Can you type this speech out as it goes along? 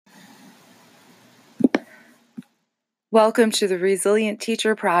Welcome to the Resilient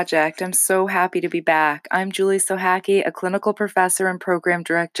Teacher Project. I'm so happy to be back. I'm Julie Sohacki, a clinical professor and program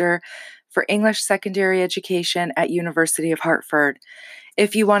director for English secondary education at University of Hartford.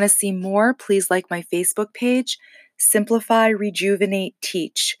 If you want to see more, please like my Facebook page, Simplify, Rejuvenate,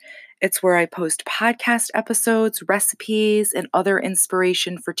 Teach. It's where I post podcast episodes, recipes, and other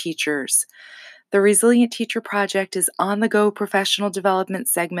inspiration for teachers. The Resilient Teacher Project is on-the-go professional development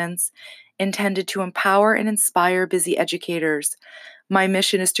segments intended to empower and inspire busy educators. My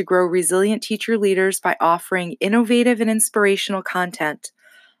mission is to grow resilient teacher leaders by offering innovative and inspirational content.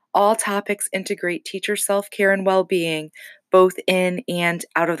 All topics integrate teacher self-care and well-being, both in and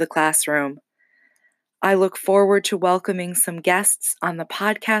out of the classroom. I look forward to welcoming some guests on the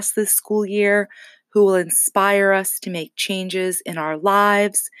podcast this school year who will inspire us to make changes in our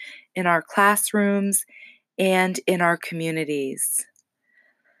lives, in our classrooms, and in our communities.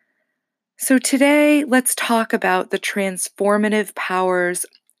 So today, let's talk about the transformative powers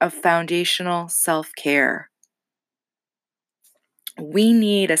of foundational self-care. We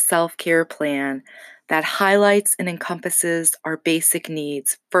need a self-care plan that highlights and encompasses our basic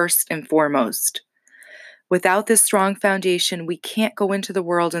needs first and foremost. Without this strong foundation, we can't go into the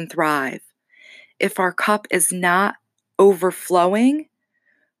world and thrive. If our cup is not overflowing,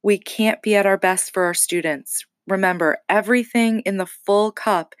 we can't be at our best for our students. Remember, everything in the full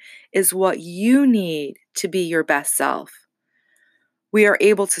cup is what you need to be your best self. We are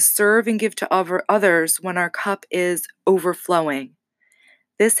able to serve and give to others when our cup is overflowing.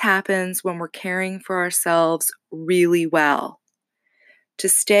 This happens when we're caring for ourselves really well. To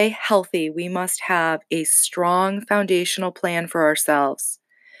stay healthy, we must have a strong foundational plan for ourselves.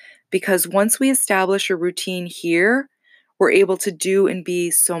 Because once we establish a routine here, we're able to do and be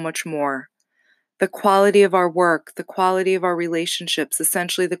so much more. The quality of our work, the quality of our relationships,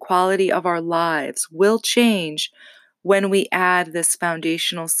 essentially the quality of our lives will change when we add this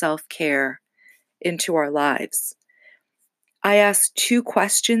foundational self-care into our lives. I ask two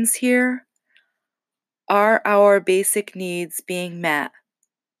questions here. Are our basic needs being met?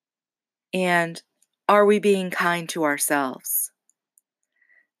 And are we being kind to ourselves?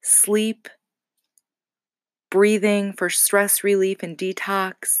 Sleep, breathing for stress relief and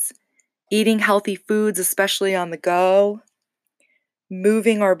detox, eating healthy foods, especially on the go,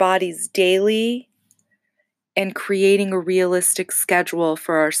 moving our bodies daily, and creating a realistic schedule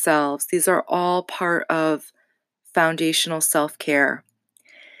for ourselves. These are all part of foundational self-care.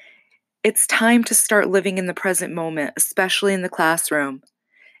 It's time to start living in the present moment, especially in the classroom.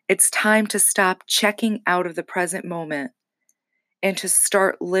 It's time to stop checking out of the present moment and to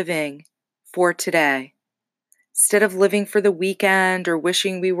start living for today. Instead of living for the weekend or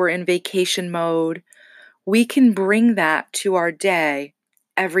wishing we were in vacation mode, we can bring that to our day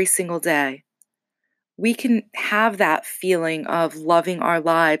every single day. We can have that feeling of loving our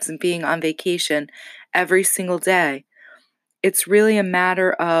lives and being on vacation every single day. It's really a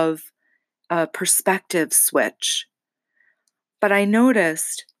matter of a perspective switch. But I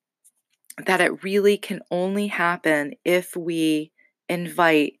noticed that it really can only happen if we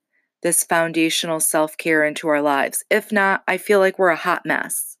invite this foundational self-care into our lives. If not, I feel like we're a hot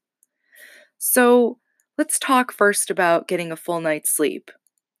mess. So let's talk first about getting a full night's sleep.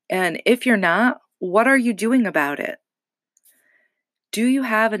 And if you're not, what are you doing about it? Do you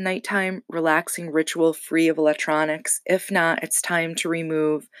have a nighttime relaxing ritual free of electronics? If not, it's time to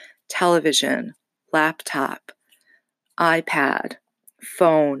remove television, laptop, iPad,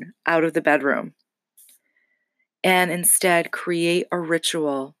 phone out of the bedroom. And instead create a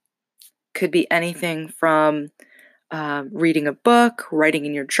ritual. Could be anything from reading a book, writing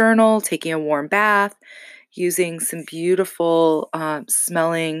in your journal, taking a warm bath, using some beautiful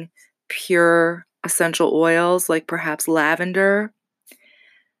smelling pure essential oils like perhaps lavender,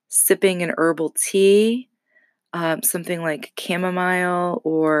 sipping an herbal tea, something like chamomile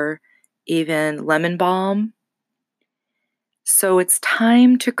or even lemon balm. So it's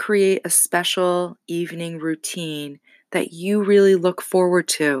time to create a special evening routine that you really look forward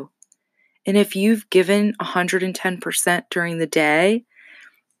to. And if you've given 110% during the day,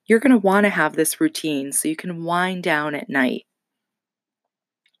 you're going to want to have this routine so you can wind down at night.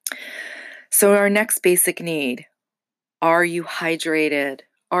 So our next basic need, are you hydrated?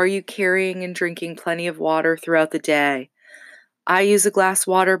 Are you carrying and drinking plenty of water throughout the day? I use a glass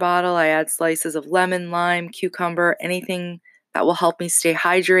water bottle. I add slices of lemon, lime, cucumber, anything that will help me stay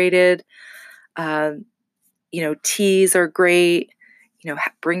hydrated. Teas are great.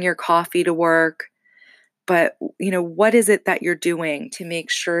 Bring your coffee to work. But, what is it that you're doing to make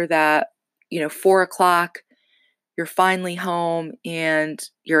sure that, 4 o'clock, you're finally home and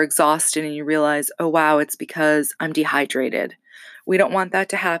you're exhausted and you realize, oh, wow, it's because I'm dehydrated. We don't want that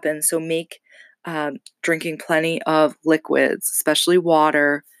to happen. So make drinking plenty of liquids, especially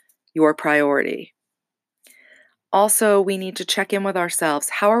water, your priority. Also, we need to check in with ourselves.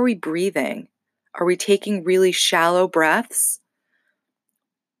 How are we breathing? Are we taking really shallow breaths?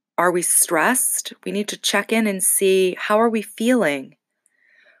 Are we stressed? We need to check in and see, how are we feeling?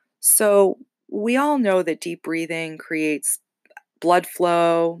 So, we all know that deep breathing creates blood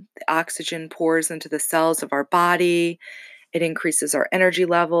flow, the oxygen pours into the cells of our body, it increases our energy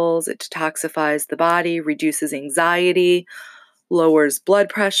levels, it detoxifies the body, reduces anxiety, lowers blood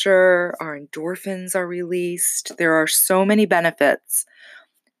pressure, our endorphins are released. There are so many benefits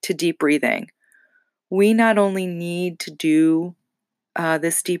to deep breathing. We not only need to do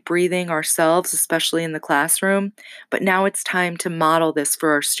this deep breathing ourselves, especially in the classroom, but now it's time to model this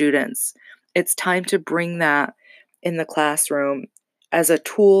for our students. It's time to bring that in the classroom as a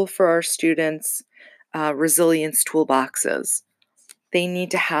tool for our students' resilience toolboxes. They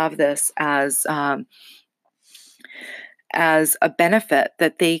need to have this as a benefit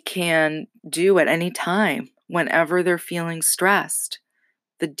that they can do at any time whenever they're feeling stressed,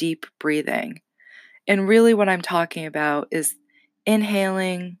 the deep breathing. And really, what I'm talking about is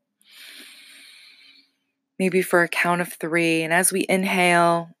inhaling, maybe for a count of 3. And as we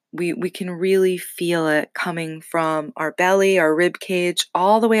inhale, we can really feel it coming from our belly, our rib cage,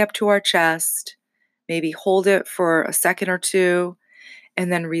 all the way up to our chest. Maybe hold it for a second or 2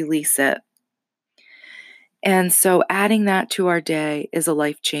 and then release it. And so adding that to our day is a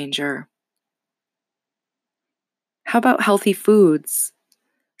life changer. How about healthy foods,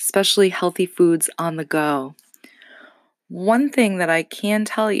 especially healthy foods on the go? One thing that I can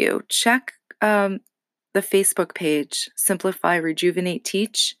tell you, check the Facebook page, Simplify, Rejuvenate,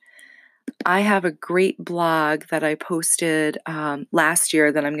 Teach. I have a great blog that I posted last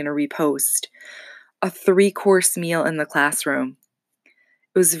year that I'm going to repost, a 3-course meal in the classroom.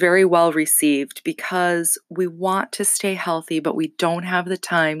 It was very well received because we want to stay healthy, but we don't have the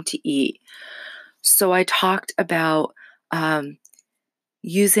time to eat. So I talked about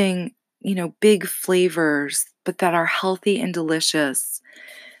using, big flavors, but that are healthy and delicious,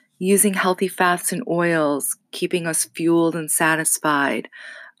 using healthy fats and oils, keeping us fueled and satisfied.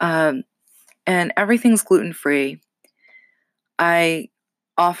 And everything's gluten-free. I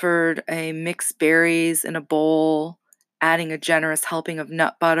offered a mixed berries in a bowl, adding a generous helping of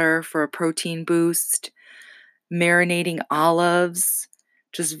nut butter for a protein boost, marinating olives,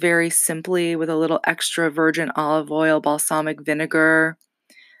 just very simply with a little extra virgin olive oil, balsamic vinegar,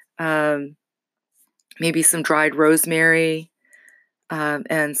 maybe some dried rosemary,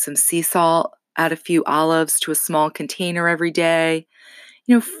 and some sea salt. Add a few olives to a small container every day.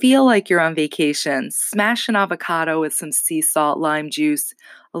 Feel like you're on vacation. Smash an avocado with some sea salt, lime juice,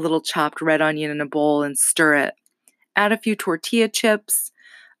 a little chopped red onion in a bowl, and stir it. Add a few tortilla chips,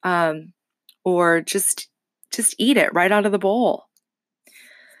 or just eat it right out of the bowl.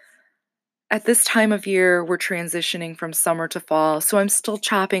 At this time of year, we're transitioning from summer to fall, so I'm still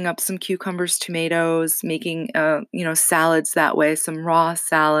chopping up some cucumbers, tomatoes, making salads that way, some raw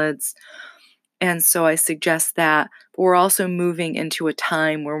salads. And so I suggest that. But we're also moving into a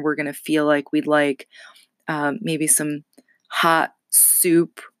time where we're going to feel like we'd like maybe some hot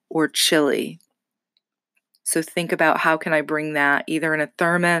soup or chili. So think about, how can I bring that either in a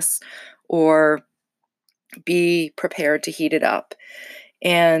thermos or be prepared to heat it up.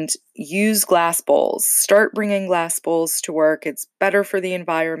 And use glass bowls. Start bringing glass bowls to work. It's better for the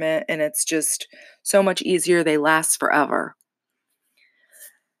environment and it's just so much easier. They last forever.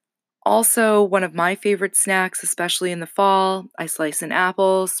 Also, one of my favorite snacks, especially in the fall, I slice an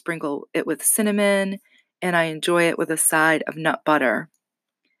apple, sprinkle it with cinnamon, and I enjoy it with a side of nut butter.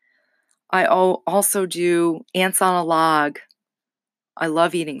 I also do ants on a log. I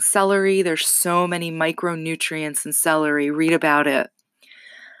love eating celery. There's so many micronutrients in celery. Read about it.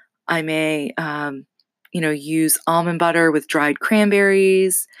 I may, use almond butter with dried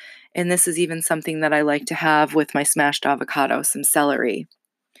cranberries. And this is even something that I like to have with my smashed avocado, some celery.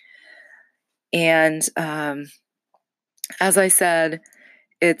 And as I said,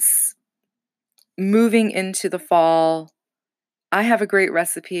 it's moving into the fall. I have a great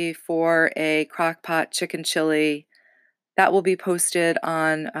recipe for a crock-pot chicken chili that will be posted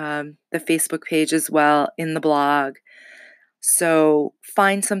on the Facebook page as well, in the blog. So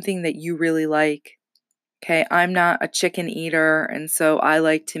find something that you really like. Okay, I'm not a chicken eater, and so I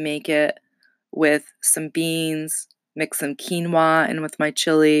like to make it with some beans, mix some quinoa in with my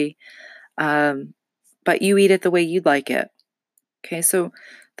chili, but you eat it the way you'd like it. Okay, so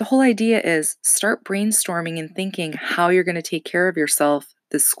The whole idea is start brainstorming and thinking how you're going to take care of yourself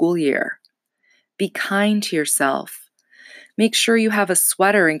this school year. Be kind to yourself. Make sure you have a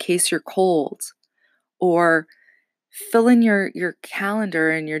sweater in case you're cold, or fill in your calendar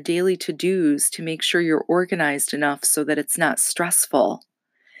and your daily to-dos to make sure you're organized enough so that it's not stressful.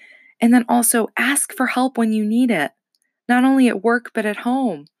 And then also ask for help when you need it, not only at work but at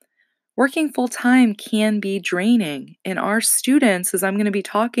home. Working full time can be draining, and our students, as I'm going to be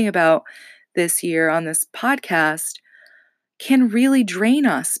talking about this year on this podcast, can really drain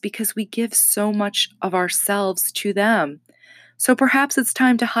us because we give so much of ourselves to them. So perhaps it's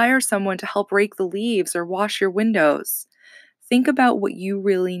time to hire someone to help rake the leaves or wash your windows. Think about what you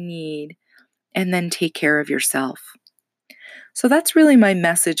really need and then take care of yourself. So that's really my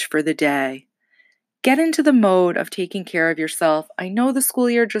message for the day. Get into the mode of taking care of yourself. I know the school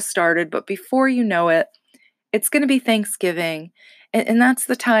year just started, but before you know it, it's going to be Thanksgiving. And that's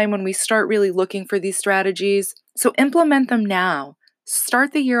the time when we start really looking for these strategies. So implement them now.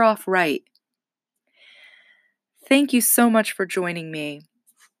 Start the year off right. Thank you so much for joining me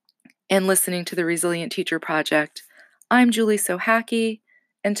and listening to the Resilient Teacher Project. I'm Julie Sohacki.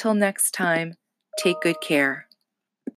 Until next time, take good care.